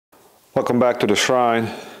Welcome back to the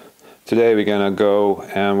shrine. Today we're gonna go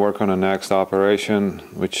and work on the next operation,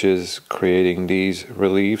 which is creating these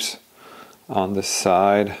reliefs on the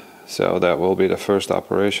side. So that will be the first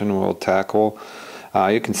operation we'll tackle.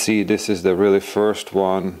 You can see this is the really first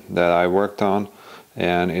one that I worked on,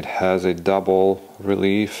 and it has a double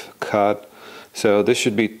relief cut. So this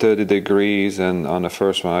should be 30 degrees, and on the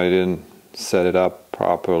first one I didn't set it up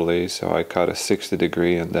properly, so I cut a 60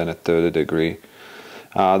 degree and then a 30 degree.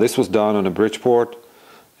 This was done on a Bridgeport,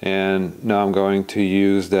 and now I'm going to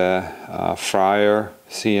use the Fryer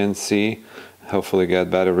CNC, hopefully get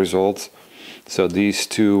better results. So these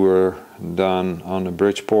two were done on the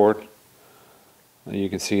Bridgeport. You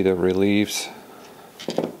can see the reliefs.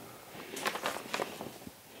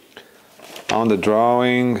 On the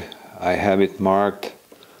drawing I have it marked.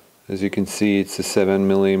 As you can see, it's a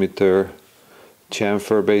 7mm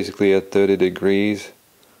chamfer, basically at 30 degrees.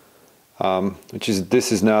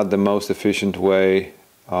 This is not the most efficient way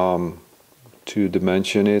to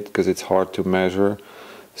dimension it, because it's hard to measure.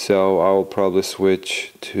 So I'll probably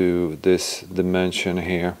switch to this dimension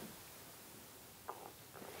here.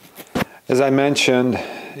 As I mentioned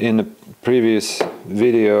in the previous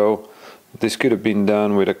video, this could have been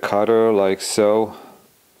done with a cutter like so.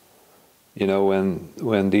 You know,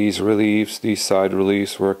 when these reliefs, these side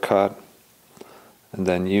reliefs were cut, and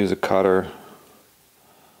then use a cutter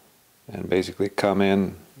and basically come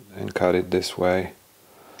in and cut it this way.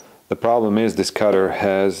 The problem is this cutter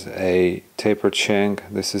has a tapered shank.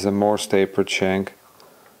 This is a Morse tapered shank,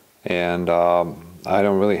 and I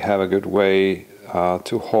don't really have a good way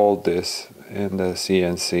to hold this in the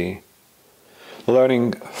CNC.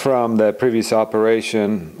 Learning from the previous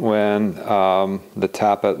operation, when the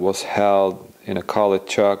tappet was held in a collet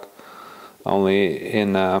chuck only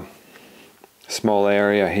in a small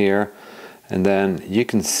area here, and then you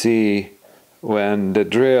can see when the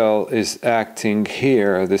drill is acting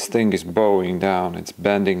here, this thing is bowing down, it's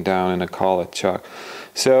bending down in a collet chuck.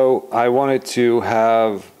 So I wanted to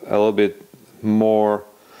have a little bit more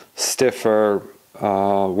stiffer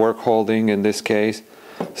work holding in this case.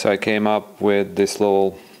 So I came up with this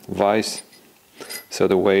little vise. So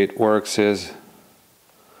the way it works is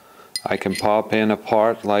I can pop in a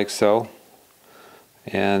part like so,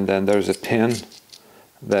 and then there's a pin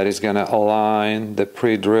that is going to align the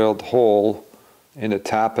pre-drilled hole in the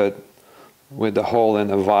tappet with the hole in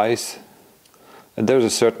the vise, and there's a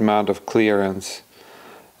certain amount of clearance.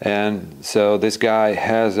 And so this guy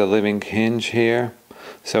has a living hinge here,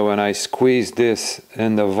 so when I squeeze this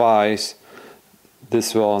in the vise,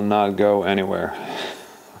 this will not go anywhere.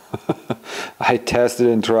 I tested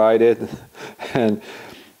and tried it, and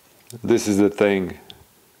this is the thing,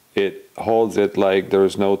 it holds it like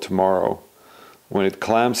there's no tomorrow. When it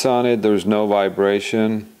clamps on it, there's no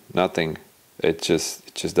vibration, nothing. It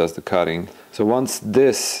just does the cutting. So once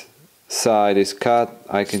this side is cut,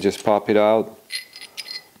 I can just pop it out,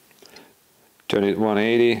 turn it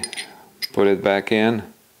 180, put it back in,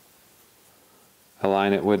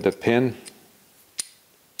 align it with the pin,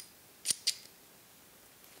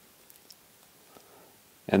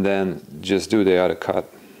 and then just do the other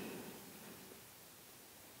cut.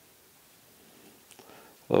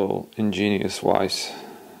 A little ingenious wise.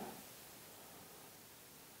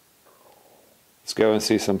 Let's go and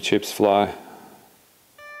see some chips fly.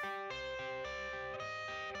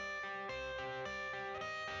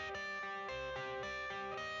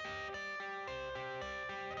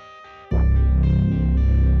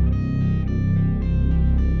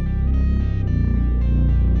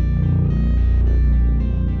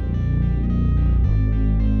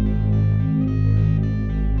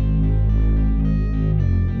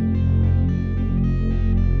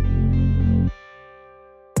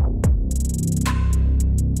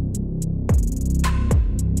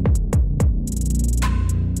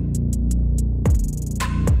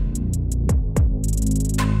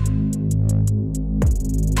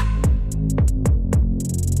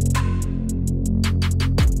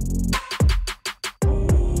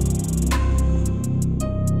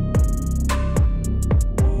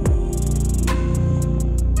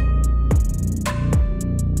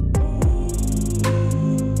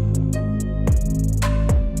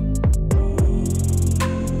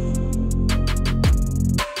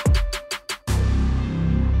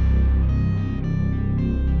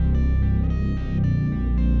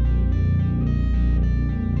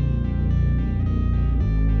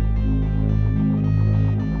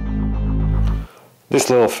 This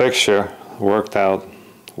little fixture worked out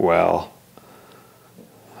well.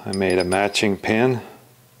 I made a matching pin.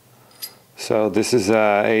 So this is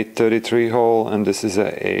a 833 hole and this is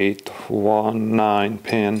a 819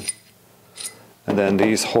 pin. and then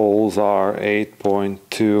these holes are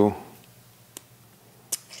 8.2,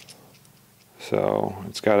 so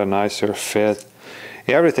it's got a nicer fit.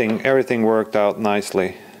 Everything worked out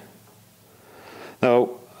nicely. Now,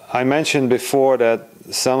 I mentioned before that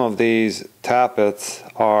some of these tappets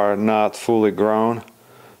are not fully grown,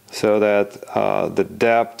 so that the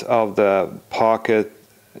depth of the pocket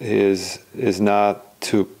is not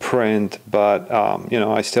to print, but you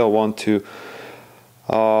know, I still want to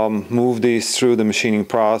move these through the machining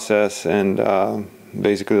process and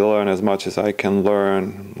basically learn as much as I can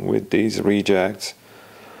learn with these rejects.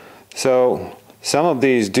 So some of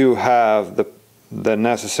these do have the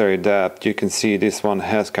necessary depth. You can see this one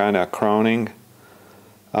has kind of croning,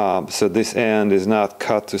 so this end is not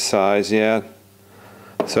cut to size yet.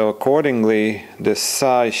 So accordingly, the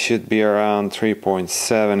size should be around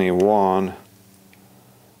 3.71,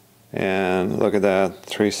 and look at that,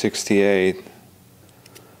 368.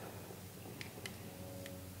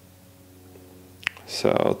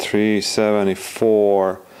 So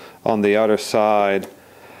 374 on the other side.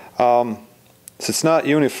 So it's not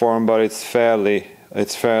uniform, but it's fairly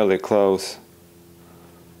close.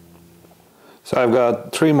 So I've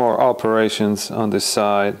got 3 more operations on this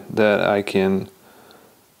side that I can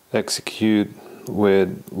execute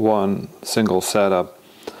with one single setup.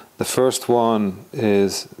 The first one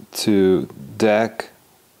is to deck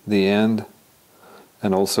the end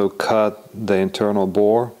and also cut the internal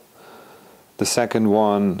bore. The second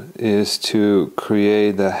one is to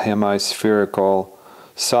create the hemispherical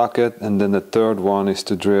socket, and then the third one is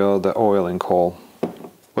to drill the oiling hole.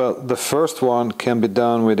 Well, the first one can be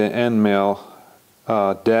done with an end mill,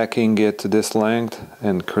 decking it to this length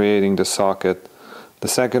and creating the socket. The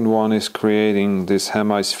second one is creating this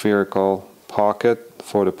hemispherical pocket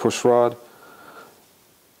for the push rod,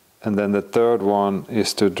 and then the third one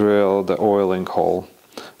is to drill the oiling hole.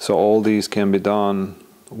 So all these can be done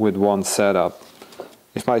with one setup.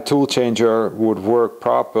 If my tool changer would work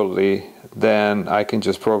properly, then I can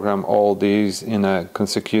just program all these in a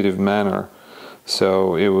consecutive manner.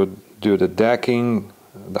 So it would do the decking,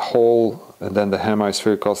 the hole, and then the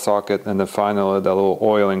hemispherical socket, and then finally the little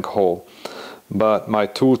oiling hole. But my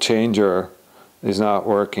tool changer is not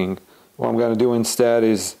working. What I'm going to do instead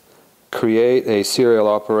is create a serial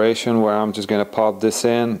operation where I'm just going to pop this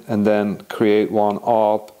in and then create one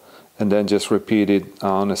op, and then just repeat it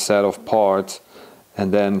on a set of parts,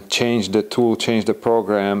 and then change the tool, change the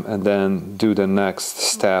program, and then do the next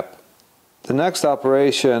step. The next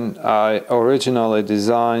operation I originally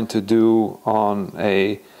designed to do on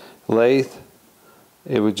a lathe.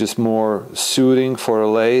 It was just more suiting for a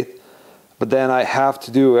lathe, but then I have to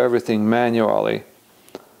do everything manually.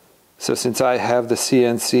 So since I have the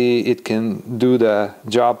CNC, it can do the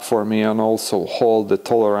job for me and also hold the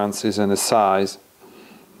tolerances and the size.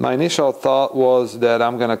 My initial thought was that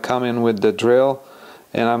I'm gonna come in with the drill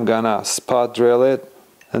and I'm gonna spot drill it,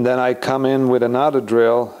 and then I come in with another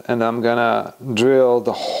drill and I'm gonna drill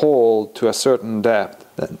the hole to a certain depth.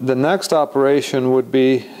 The next operation would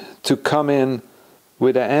be to come in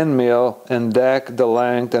with an end mill and deck the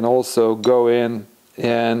length, and also go in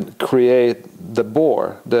and create the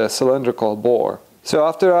bore, the cylindrical bore. So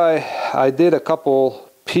after I did a couple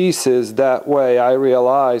pieces that way, I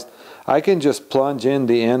realized I can just plunge in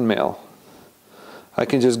the end mill. I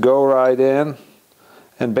can just go right in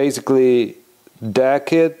and basically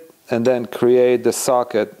deck it and then create the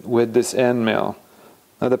socket with this end mill.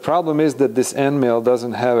 Now the problem is that this end mill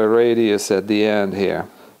doesn't have a radius at the end here.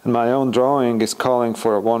 And my own drawing is calling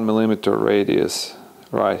for a 1 millimeter radius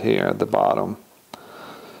right here at the bottom.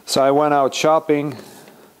 So I went out shopping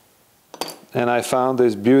and I found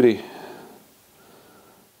this beauty.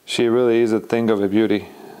 She really is a thing of a beauty.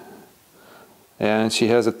 And she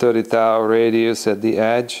has a 30 thou radius at the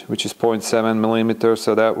edge, which is 0.7 millimeters,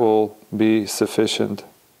 so that will be sufficient.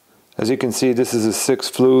 As you can see, this is a 6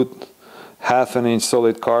 flute, 1/2 inch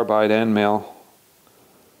solid carbide end mill.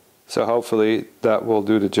 So hopefully that will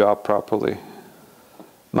do the job properly.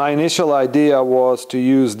 My initial idea was to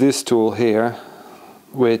use this tool here,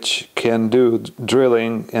 which can do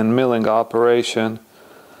drilling and milling operation,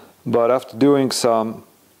 but after doing some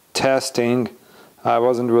testing, I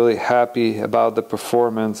wasn't really happy about the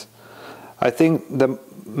performance. I think the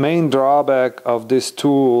main drawback of this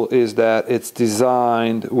tool is that it's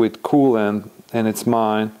designed with coolant in its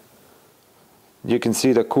mind. You can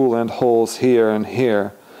see the coolant holes here and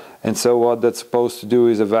here, and so what that's supposed to do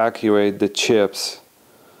is evacuate the chips,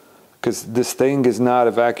 because this thing is not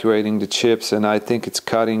evacuating the chips, and I think it's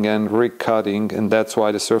cutting and recutting, and that's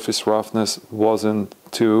why the surface roughness wasn't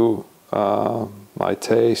to my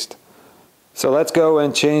taste. So let's go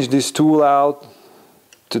and change this tool out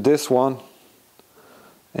to this one,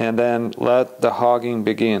 and then let the hogging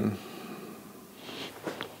begin.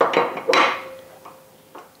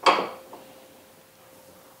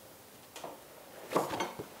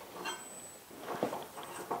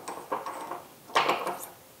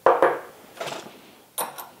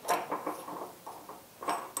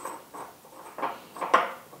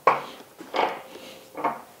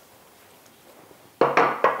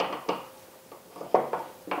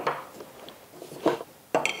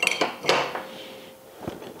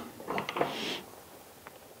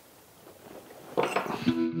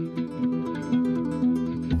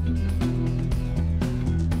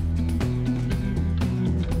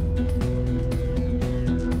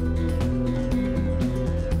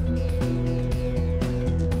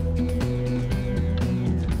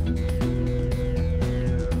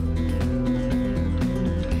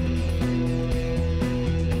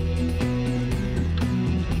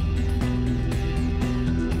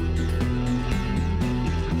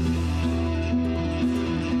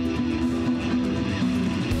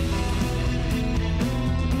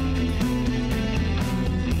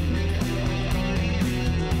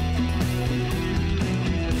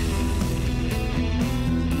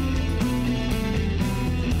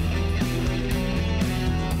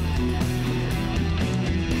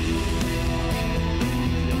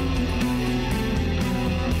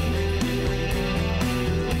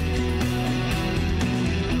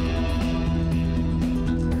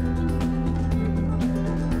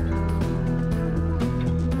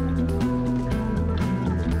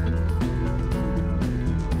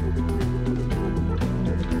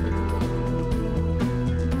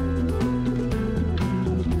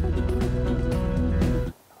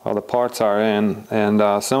 Well, the parts are in, and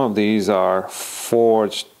some of these are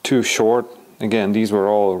forged too short. Again, these were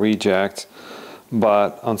all rejects,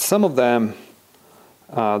 but on some of them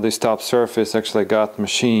this top surface actually got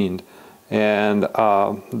machined, and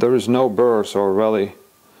there is no burrs or really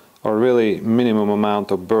minimum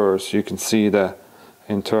amount of burrs. You can see the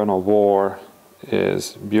internal bore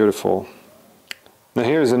is beautiful. Now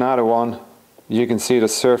here's another one. You can see the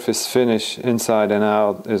surface finish inside and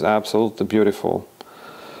out is absolutely beautiful.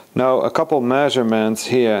 Now a couple measurements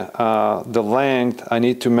here. The length, I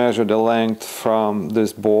need to measure the length from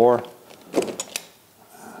this bore,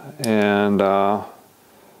 and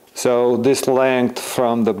so this length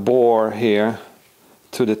from the bore here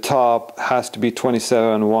to the top has to be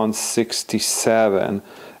 27/167,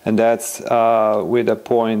 and that's with a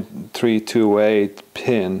 .328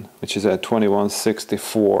 pin, which is at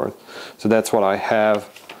 21/64. So that's what I have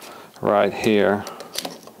right here.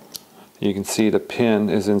 You can see the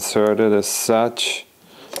pin is inserted as such,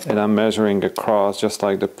 and I'm measuring across just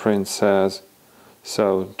like the print says.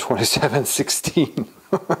 So 27/16.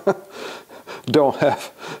 don't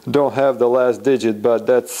have the last digit, but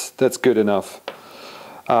that's good enough.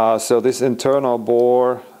 So this internal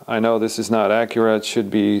bore, I know this is not accurate,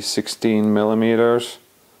 should be 16 millimeters.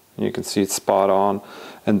 You can see it's spot on,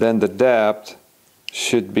 and then the depth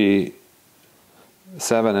should be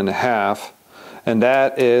 7.5. And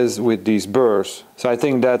that is with these burrs. So I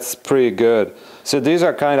think that's pretty good. So these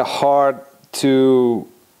are kind of hard to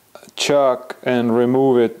chuck and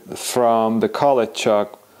remove it from the collet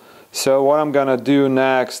chuck. So what I'm gonna do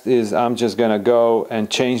next is I'm just gonna go and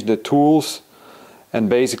change the tools and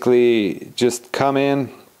basically just come in.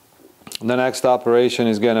 The next operation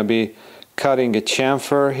is gonna be cutting a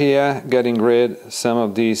chamfer here, getting rid some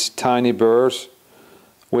of these tiny burrs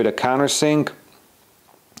with a countersink.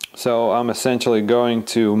 So I'm essentially going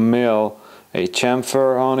to mill a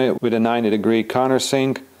chamfer on it with a 90-degree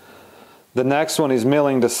countersink. The next one is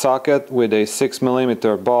milling the socket with a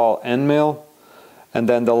 6mm ball end mill. And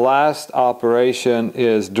then the last operation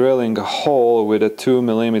is drilling a hole with a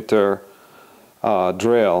 2mm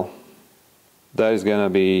drill. That is going to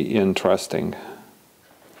be interesting.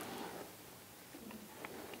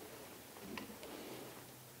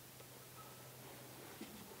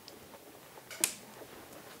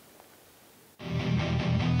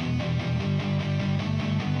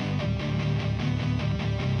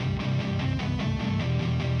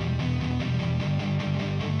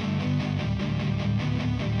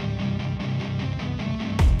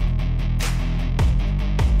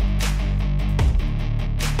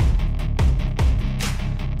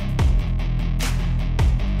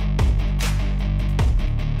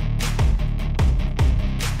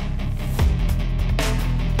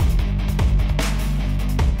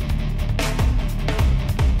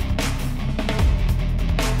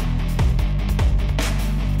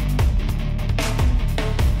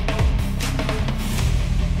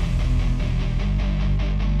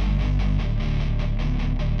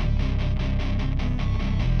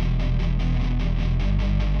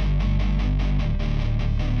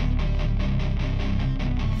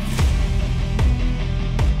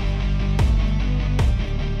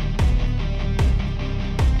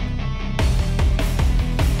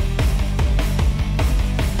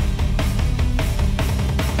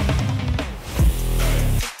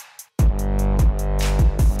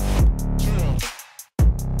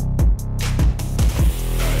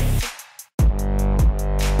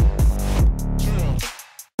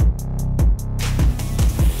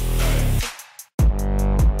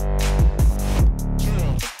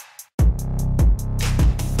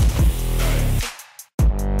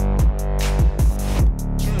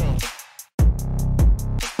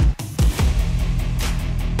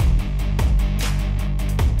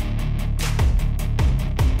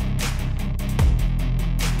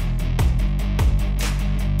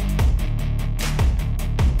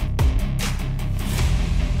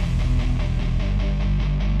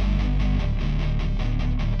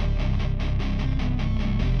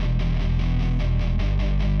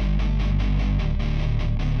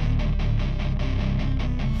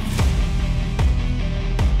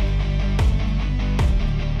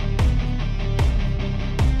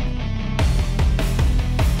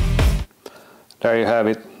 there you have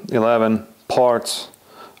it, 11 parts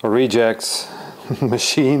or rejects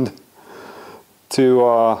machined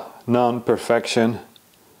to non-perfection.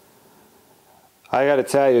 I gotta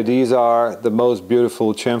tell you, these are the most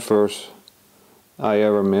beautiful chamfers I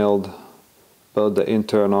ever milled, both the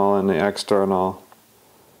internal and the external.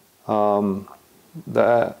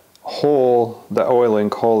 The hole, the oiling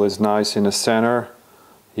hole is nice in the center.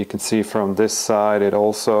 You can see from this side it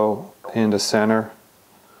also in the center.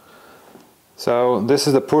 So this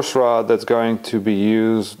is the push rod that's going to be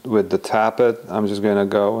used with the tappet. I'm just going to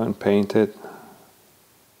go and paint it.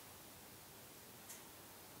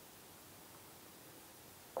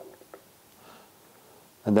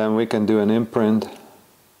 And then we can do an imprint.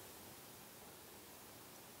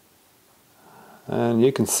 And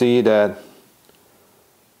you can see that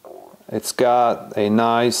it's got a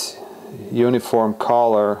nice uniform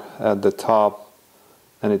color at the top,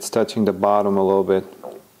 and it's touching the bottom a little bit.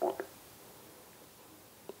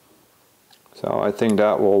 So I think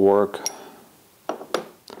that will work.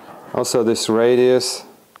 Also, this radius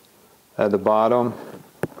at the bottom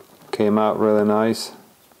came out really nice.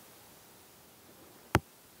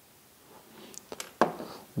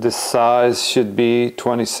 This size should be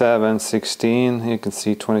 27/16. You can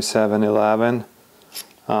see 27/11.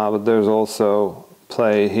 But there's also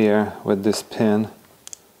play here with this pin.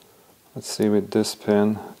 Let's see with this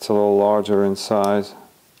pin. It's a little larger in size.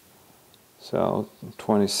 So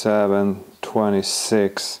 27,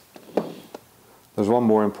 26. There's one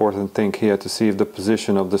more important thing here to see if the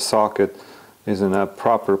position of the socket is in a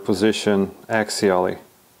proper position axially.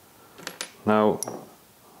 Now,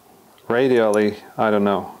 radially, I don't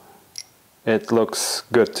know. It looks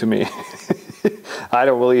good to me. I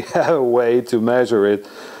don't really have a way to measure it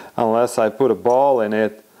unless I put a ball in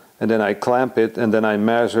it and then I clamp it and then I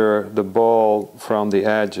measure the ball from the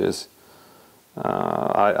edges.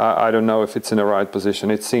 I don't know if it's in the right position.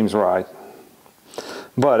 It seems right.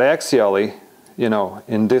 But axially, you know,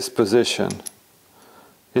 in this position,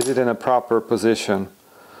 is it in a proper position?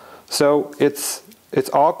 So it's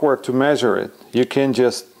awkward to measure it. You can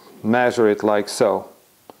just measure it like so,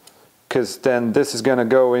 because then this is going to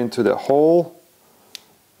go into the hole,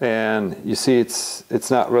 and you see it's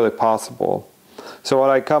not really possible. So what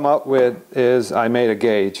I come up with is I made a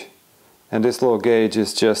gauge, and this little gauge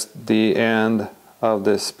is just the end of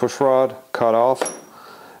this push rod cut off,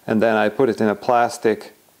 and then I put it in a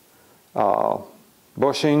plastic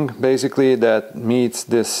bushing basically that meets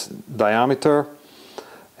this diameter.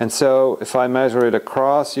 And so if I measure it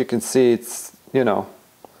across, you can see it's, you know,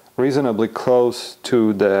 reasonably close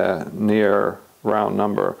to the near round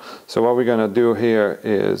number. So what we're going to do here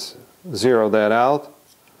is zero that out,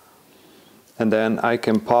 and then I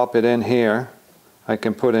can pop it in here. I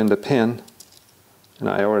can put in the pin, and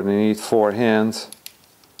I already need 4 hands,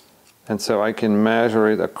 and so I can measure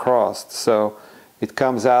it across. So it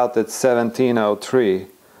comes out at 1703.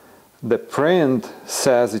 The print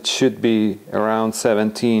says it should be around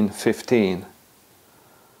 1715.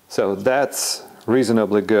 So that's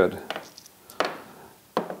reasonably good.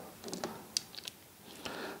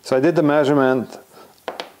 So I did the measurement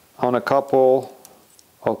on a couple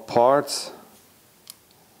of parts,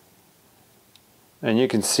 and you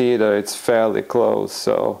can see that it's fairly close.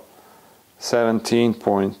 So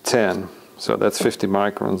 17.10, so that's 50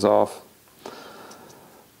 microns off.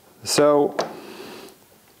 So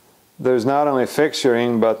there's not only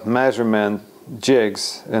fixturing but measurement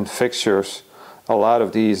jigs and fixtures, a lot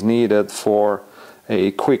of these needed for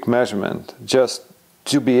a quick measurement, just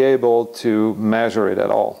to be able to measure it at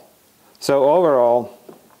all. So overall,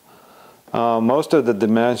 most of the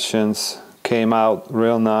dimensions came out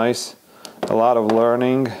real nice. A lot of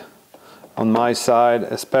learning on my side,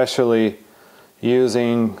 especially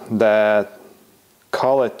using that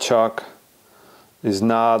collet chuck is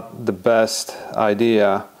not the best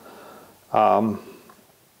idea.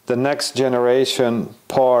 The next generation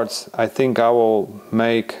parts, I think I will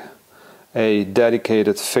make a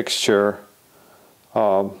dedicated fixture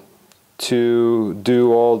to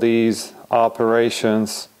do all these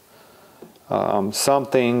operations,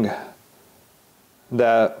 something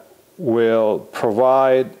that will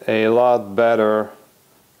provide a lot better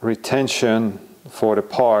retention for the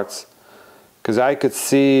parts, because I could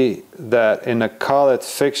see that in a collet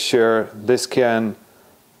fixture this can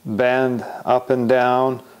bend up and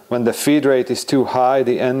down. When the feed rate is too high,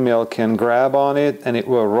 the end mill can grab on it and it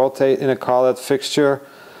will rotate in a collet fixture.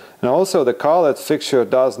 And also the collet fixture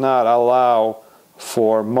does not allow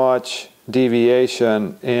for much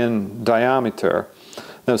deviation in diameter.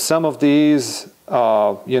 Now some of these,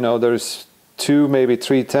 you know, there's 2, maybe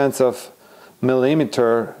 3/10 of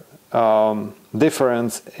millimeter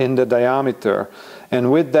difference in the diameter,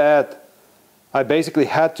 and with that I basically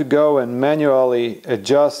had to go and manually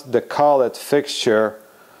adjust the collet fixture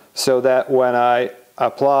so that when I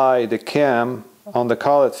apply the cam on the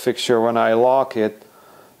collet fixture, when I lock it,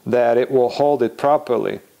 that it will hold it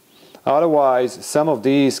properly. Otherwise, some of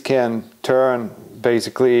these can turn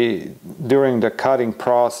basically during the cutting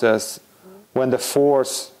process when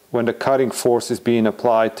the cutting force is being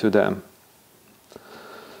applied to them.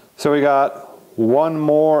 So we got one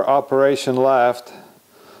more operation left,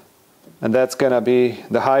 and that's gonna be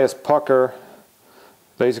the highest pucker,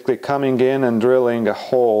 basically coming in and drilling a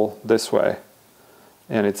hole this way.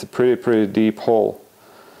 And it's a pretty deep hole.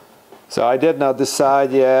 So I did not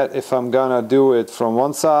decide yet if I'm gonna do it from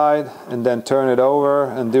one side and then turn it over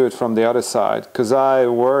and do it from the other side, because I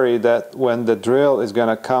worry that when the drill is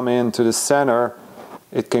gonna come into the center,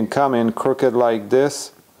 it can come in crooked like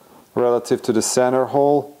this relative to the center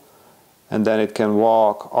hole, and then it can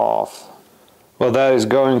walk off. Well, that is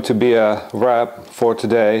going to be a wrap for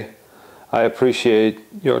today. I appreciate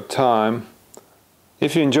your time.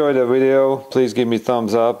 If you enjoyed the video, please give me a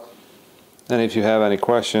thumbs up. And if you have any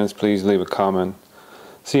questions, please leave a comment.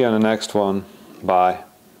 See you on the next one. Bye.